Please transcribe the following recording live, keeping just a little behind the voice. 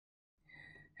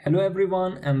Hello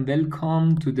everyone and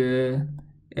welcome to the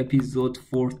episode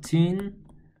 14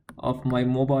 of my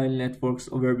mobile networks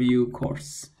overview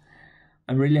course.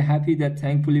 I'm really happy that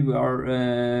thankfully we are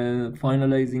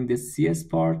finalizing the CS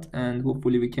part, and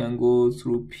hopefully we can go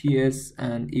through PS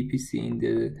and EPC in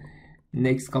the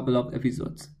next couple of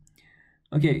episodes.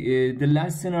 Okay, the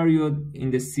last scenario in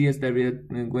the CS that we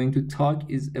are going to talk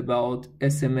is about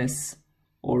SMS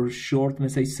or short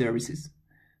message services.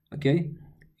 Okay,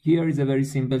 here is a very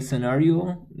simple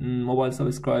scenario. Mobile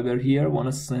subscriber here want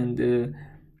to send a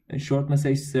short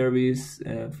message service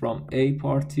from A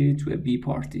party to a B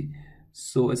party.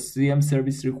 So a CM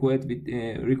service request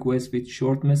with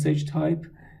short message type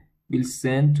will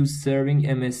send to serving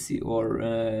MSC, or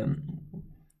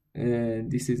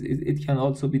it can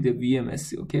also be the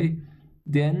VMSC. Okay,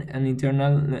 then an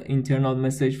internal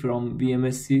message from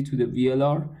VMSC to the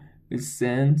VLR will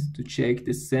send to check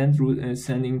the send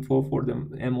info for the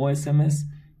MO SMS,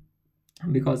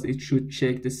 because it should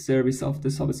check the service of the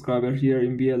subscriber here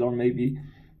in VLR, maybe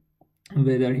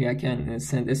whether he can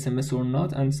send SMS or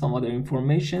not, and some other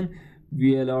information.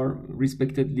 VLR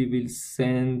respectively will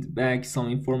send back some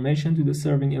information to the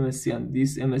serving MSC, and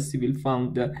this MSC will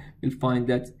find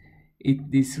that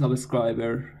this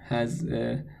subscriber has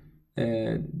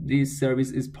this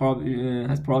service has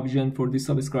provision for this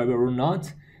subscriber or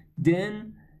not.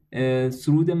 Then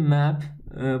through the map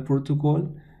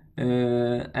protocol,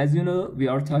 as you know, we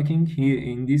are talking here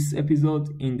in this episode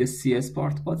in the CS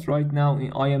part, but right now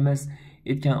in IMS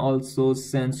it can also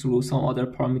send through some other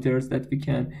parameters that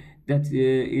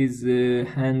is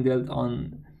handled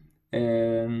on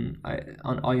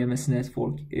IMS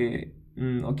network.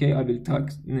 Okay, I will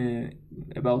talk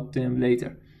about them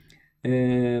later.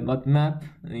 But map,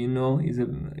 you know, is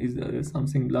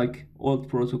something like old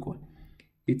protocol.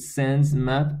 It sends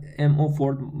map MO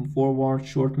forward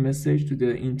short message to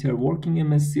the interworking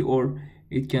MSC, or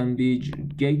it can be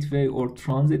gateway or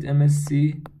transit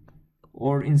MSC,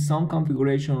 or in some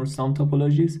configuration or some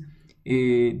topologies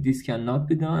this cannot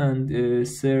be done, and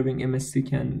serving MSC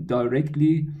can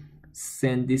directly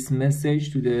send this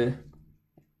message to the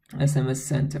SMS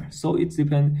center. So it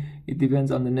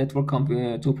depends on the network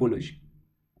topology.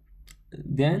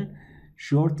 Then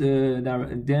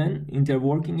then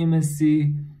interworking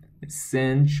MSC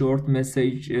send short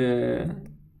message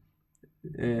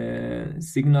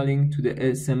signaling to the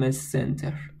SMS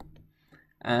center,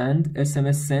 and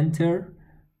SMS center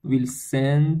will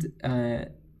send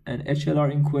an HLR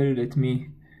inquiry.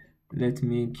 Let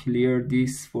me clear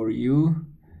this for you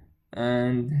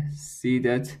and see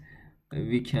that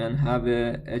we can have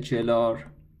a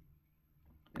HLR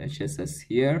HSS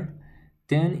here.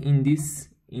 Then in this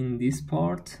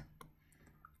part,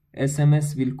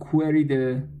 SMS will query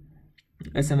the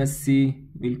SMSC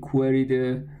will query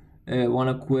the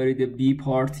query the B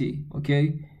party.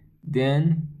 Okay,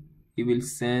 then it will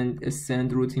send a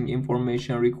send routing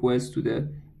information request to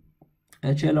the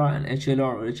HLR, and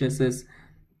HLR or HSS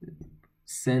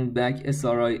send back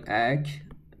SRI ACK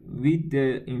with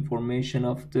the information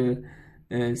of the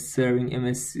serving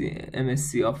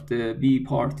MSC of the B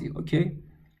party. Okay,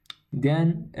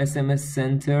 then SMS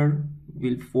center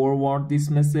will forward this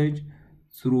message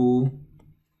through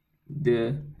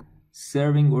the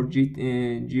serving or G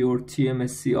or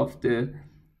TMSC of the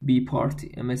B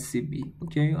party, MSCB.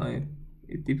 Okay,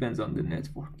 it depends on the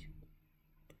network.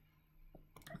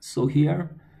 So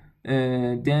here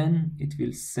then it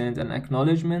will send an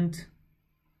acknowledgement,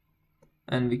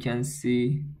 and we can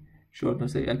see short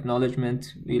message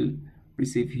acknowledgement will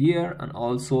receive here, and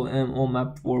also MO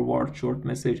map forward short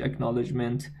message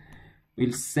acknowledgement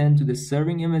will send to the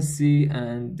serving MSC,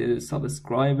 and the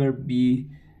subscriber B,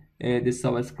 the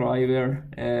subscriber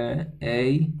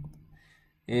A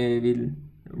will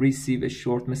receive a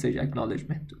short message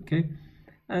acknowledgement. Okay,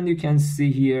 and you can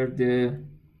see here the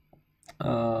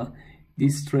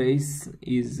this trace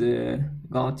is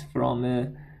got from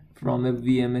a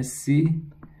VMSC.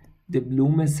 The blue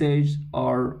message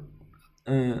are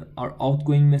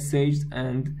outgoing message,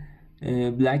 and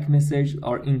black message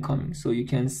are incoming. So you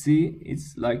can see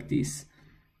it's like this.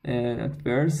 At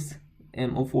first,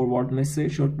 MO forward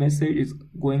message, short message, is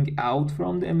going out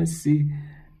from the MSC,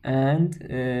 and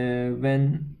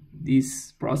when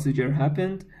this procedure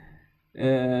happened,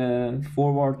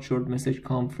 forward short message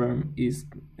confirm is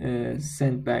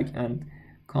sent back and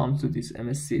comes to this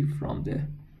MSC from the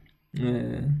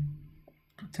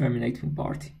terminating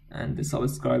party, and the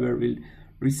subscriber will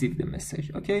receive the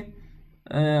message. Okay,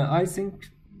 I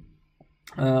think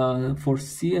for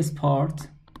CS part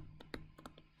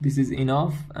this is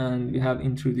enough, and we have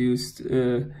introduced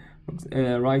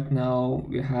right now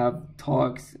we have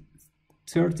talked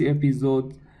 30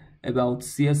 episodes about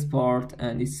CS part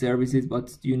and its services,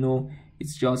 but you know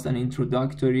it's just an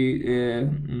introductory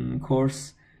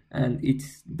course and it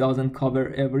doesn't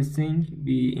cover everything.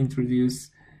 We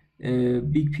introduce a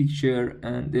big picture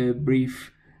and a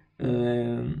brief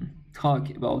talk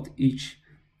about each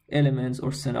element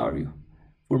or scenario.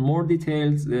 For more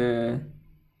details,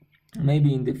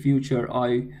 maybe in the future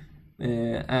I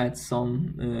add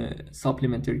some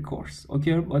supplementary course.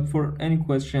 Okay, but for any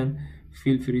question,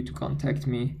 feel free to contact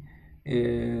me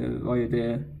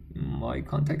via my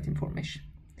contact information.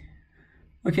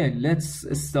 Okay, let's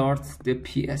start the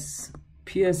PS.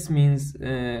 PS means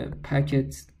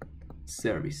packet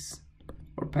service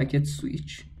or packet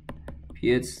switch.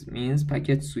 PS means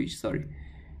packet switch, sorry.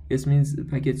 PS means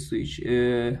packet switch.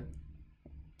 In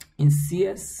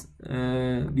CS,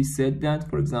 we said that,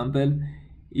 for example,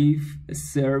 if a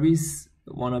service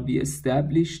wanna be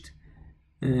established,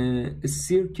 a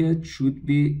circuit should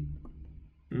be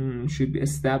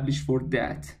established for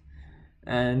that,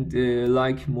 and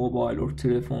like mobile or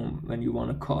telephone when you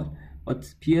wanna call.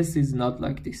 But PS is not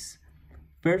like this.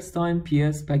 First time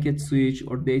PS packet switch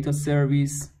or data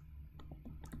service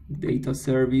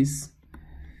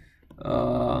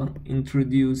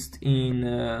introduced in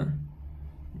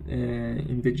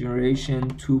the generation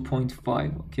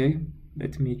 2.5. okay,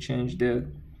 let me change the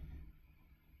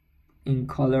in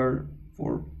color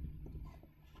for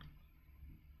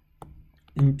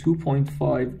in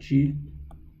 2.5 G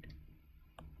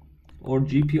or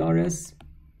GPRS,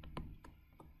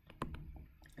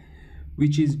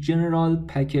 which is General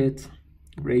Packet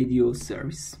Radio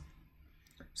Service.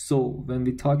 So when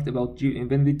we talk about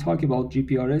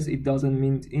GPRS, it doesn't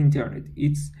mean internet.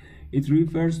 It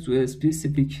refers to a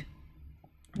specific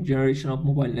generation of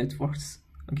mobile networks.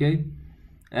 Okay,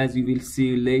 as you will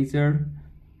see later,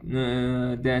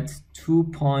 that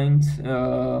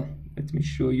let me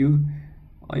show you.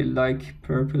 I like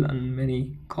purple and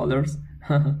many colors.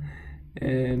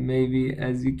 Maybe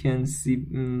as you can see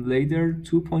later,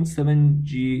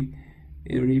 2.7G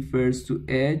refers to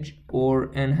edge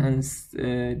or enhanced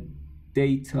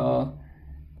data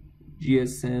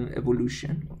GSM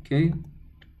evolution. Okay,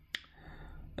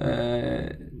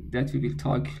 that we will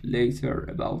talk later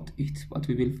about it, but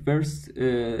we will first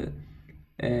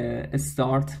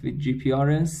start with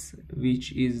GPRS,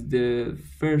 which is the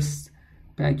first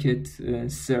packet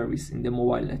service in the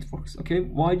mobile networks. Okay,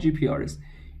 why GPRS?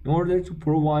 In order to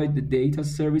provide the data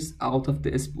service out of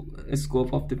the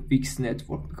scope of the fixed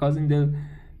network, because in the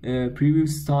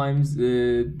previous times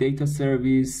the data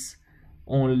service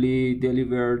only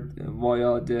delivered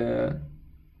via the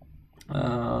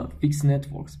fixed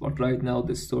networks, but right now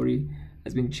the story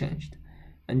has been changed.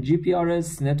 And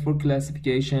GPRS network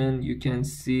classification, you can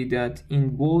see that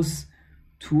in both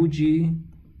 2G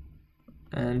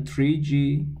and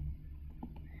 3G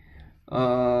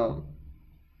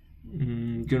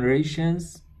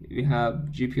generations we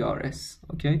have GPRS.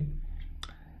 okay,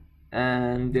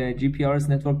 and the GPRS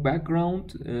network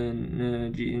background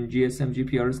in GSM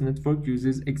GPRS network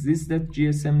uses existed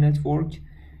GSM network.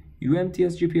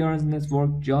 UMTS GPRS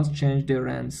network just changed the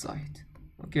RAN site.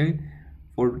 Okay,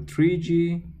 for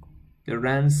 3G the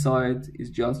RAN site is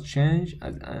just changed,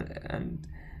 and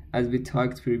as we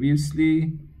talked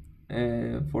previously,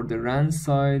 for the RAN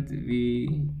side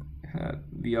we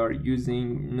are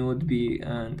using node B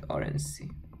and RNC.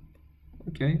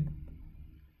 Okay,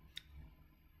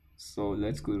 so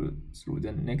let's go through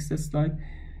the next slide.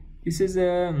 This is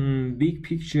a big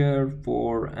picture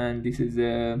and this is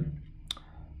a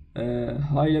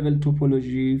high level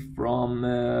topology from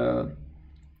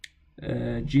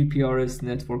GPRS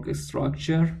network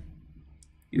structure.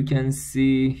 You can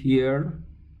see here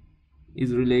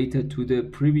is related to the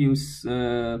previous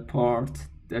part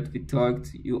that we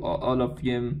talked. All of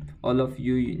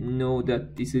you know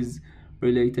that this is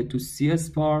related to CS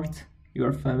part. You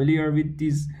are familiar with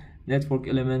these network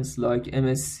elements like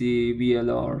MSC,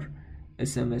 VLR,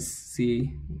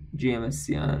 SMSC,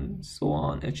 GMSC, and so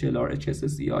on, HLR,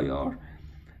 HSS, EIR.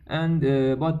 And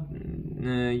but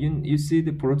you see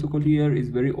the protocol here is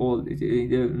very old.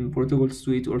 The protocol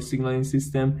suite or signaling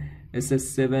system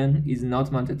SS7 is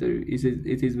not mandatory.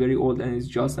 It is very old, and it's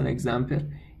just an example.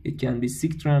 It can be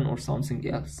Tron or something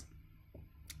else.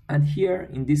 And here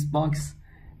in this box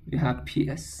we have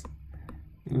PS.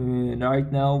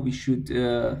 Right now we should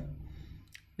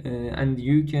and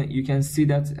you can see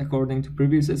that according to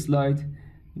previous slide,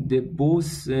 the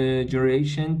both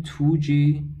generation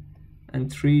 2G and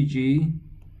 3G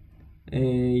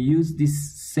use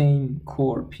this same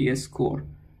core, PS core,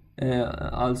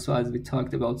 also as we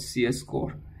talked about CS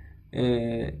core,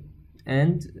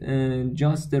 and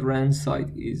just the RAN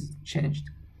side is changed.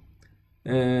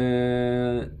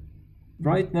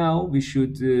 Right now we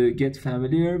should get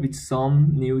familiar with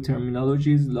some new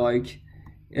terminologies like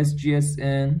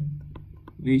SGSN,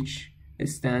 which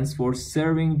stands for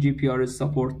Serving GPRS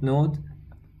Support Node,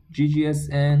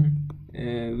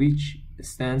 GGSN, which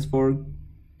stands for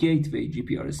Gateway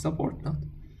GPRS Support Node.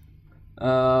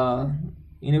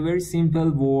 In a very simple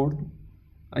word,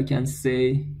 I can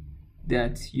say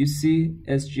that you see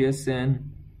SGSN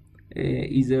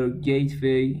is a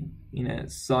gateway in a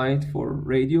site for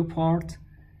radio part,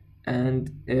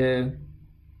 and a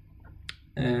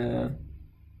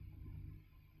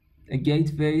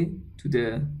gateway to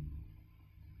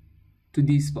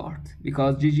this part,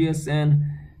 because GGSN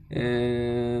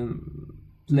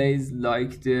plays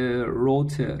like the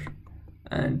router,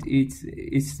 and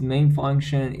its main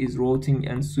function is routing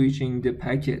and switching the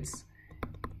packets.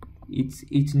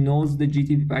 It knows the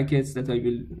GTP packets that I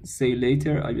will say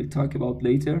later, I will talk about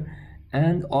later,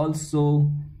 and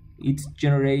also it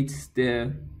generates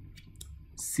the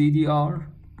CDR,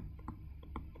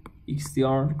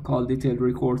 XDR, called detailed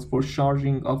records, for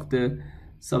charging of the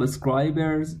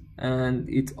subscribers, and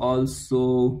it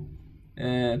also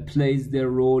plays the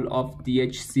role of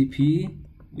DHCP,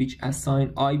 which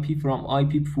assign IP from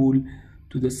IP pool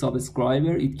to the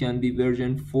subscriber. It can be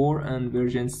version 4 and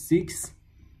version 6,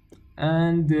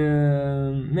 and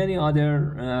many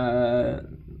other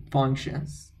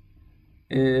functions.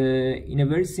 In a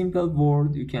very simple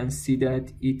word, you can see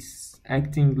that it's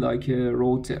acting like a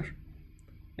router.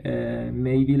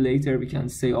 Maybe later we can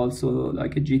say also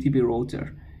like a GTP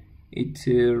router. It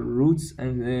routes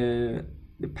and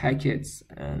the packets,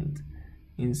 and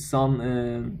in some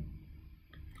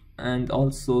and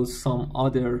also some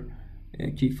other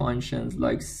key functions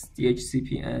like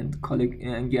DHCP and collect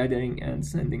and gathering and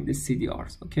sending the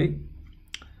CDRs. Okay,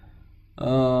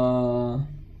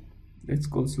 let's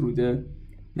go through the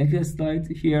next slide.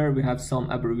 Here we have some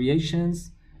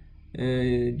abbreviations.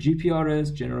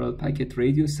 GPRS, General Packet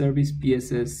Radio Service,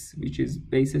 BSS, which is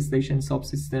Base Station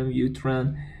Subsystem,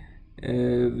 UTRAN,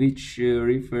 which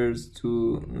refers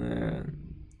to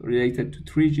related to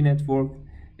 3G network,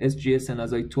 SGSN,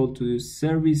 as I told to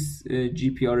Service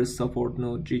GPRS Support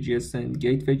Node, GGSN,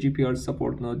 Gateway GPRS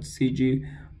Support Node, CG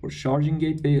for Charging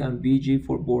Gateway, and BG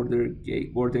for Border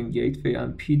Gateway,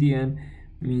 and PDN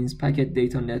means Packet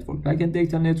Data Network. Packet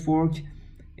Data Network,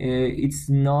 it's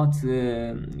not,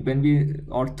 when we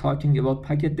are talking about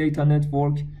Packet Data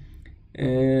Network,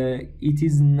 it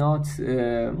is not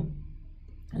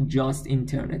just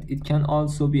internet. It can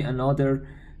also be another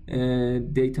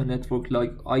data network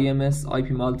like IMS,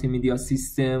 IP Multimedia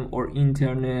System, or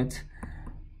internet,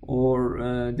 or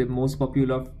the most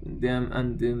popular of them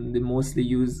and the mostly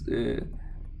used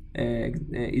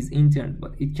is internet,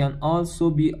 but it can also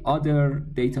be other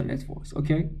data networks.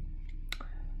 Okay,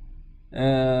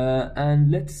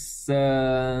 and let's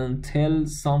tell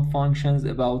some functions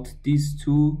about these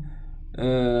two,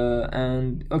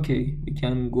 and okay, we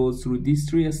can go through these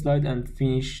 3 slides and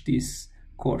finish this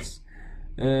course.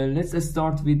 Let's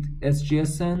start with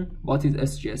SGSN. What is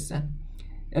SGSN?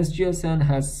 SGSN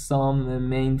has some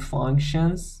main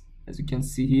functions, as you can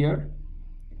see here.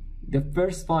 The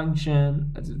first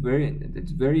function, that's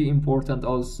very important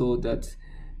also, that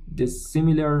the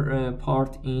similar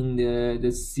part in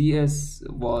the CS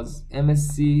was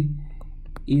MSC,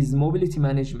 is mobility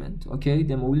management. Okay,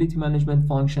 the mobility management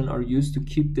function are used to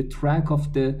keep the track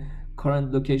of the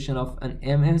current location of an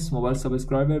MS mobile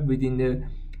subscriber within the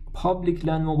public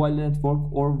LAN mobile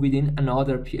network or within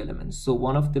another P element. So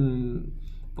one of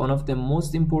the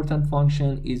most important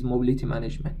function is mobility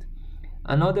management.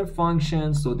 Another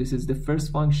function, so this is the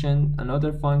first function,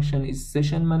 another function is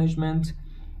session management.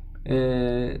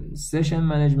 Session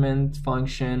management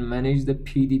function manage the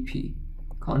PDP,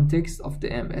 context of the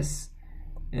MS.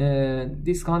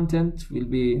 This content will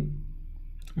be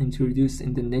introduced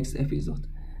in the next episode.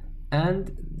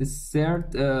 And the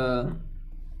third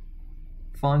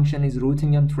function is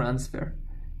routing and transfer.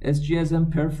 SGSN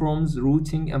performs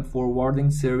routing and forwarding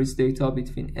service data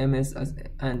between MS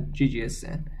and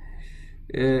GGSN.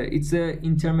 It's an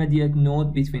intermediate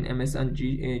node between MS and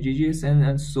GGSN,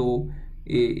 and so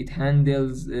it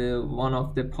handles one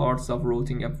of the parts of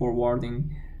routing and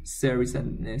forwarding service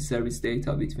and service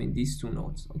data between these two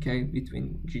nodes. Okay,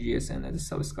 between GGSN and the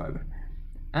subscriber.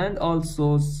 And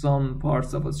also some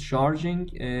parts of charging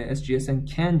SGSN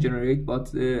can generate,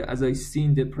 but as I see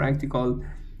in the practical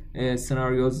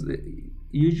scenarios,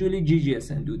 usually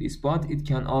GGSN do this, but it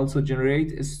can also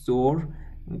generate, store,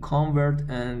 convert,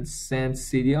 and send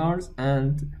CDRs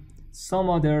and some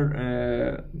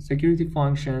other security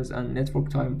functions and network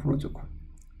time protocol.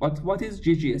 But what is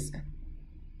GGSN?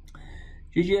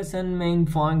 GGSN main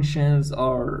functions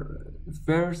are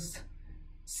first,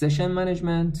 session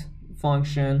management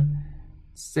function,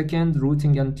 second,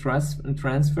 routing and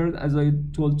transfer. As I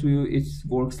told you, it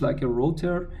works like a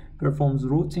router, performs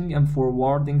routing and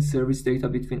forwarding service data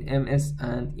between MS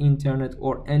and internet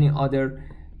or any other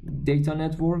data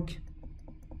network.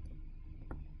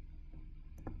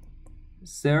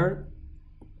 Third,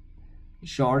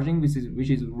 charging, which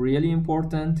is really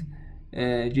important.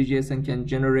 GGSN can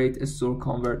generate, store,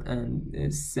 convert,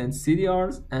 and send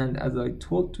CDRs, and as I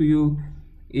told to you,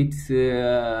 it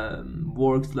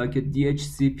works like a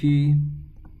DHCP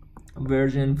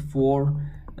version 4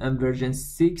 and version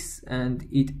 6, and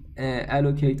it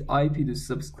allocate IP to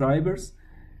subscribers,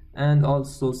 and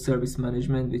also service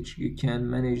management, which you can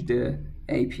manage the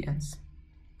APNs.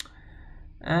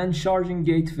 And charging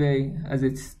gateway, as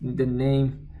it's the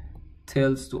name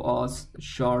tells to us,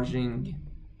 charging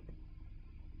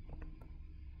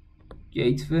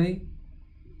gateway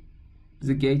is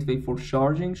a gateway for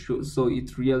charging, so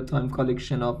it's real-time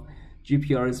collection of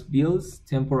GPRS bills,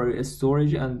 temporary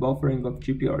storage and buffering of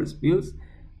GPRS bills,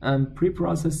 and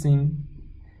pre-processing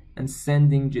and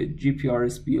sending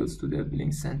GPRS bills to the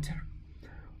billing center.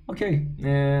 Okay,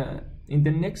 in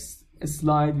the next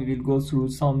slide we will go through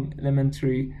some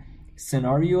elementary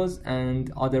scenarios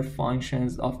and other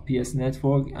functions of PS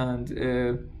network, and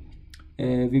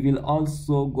we will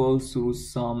also go through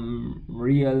some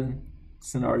real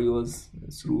scenarios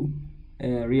through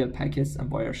real packets and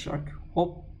Wireshark.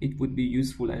 Hope it would be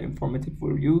useful and informative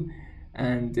for you,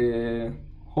 and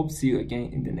hope see you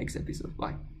again in the next episode.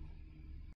 Bye.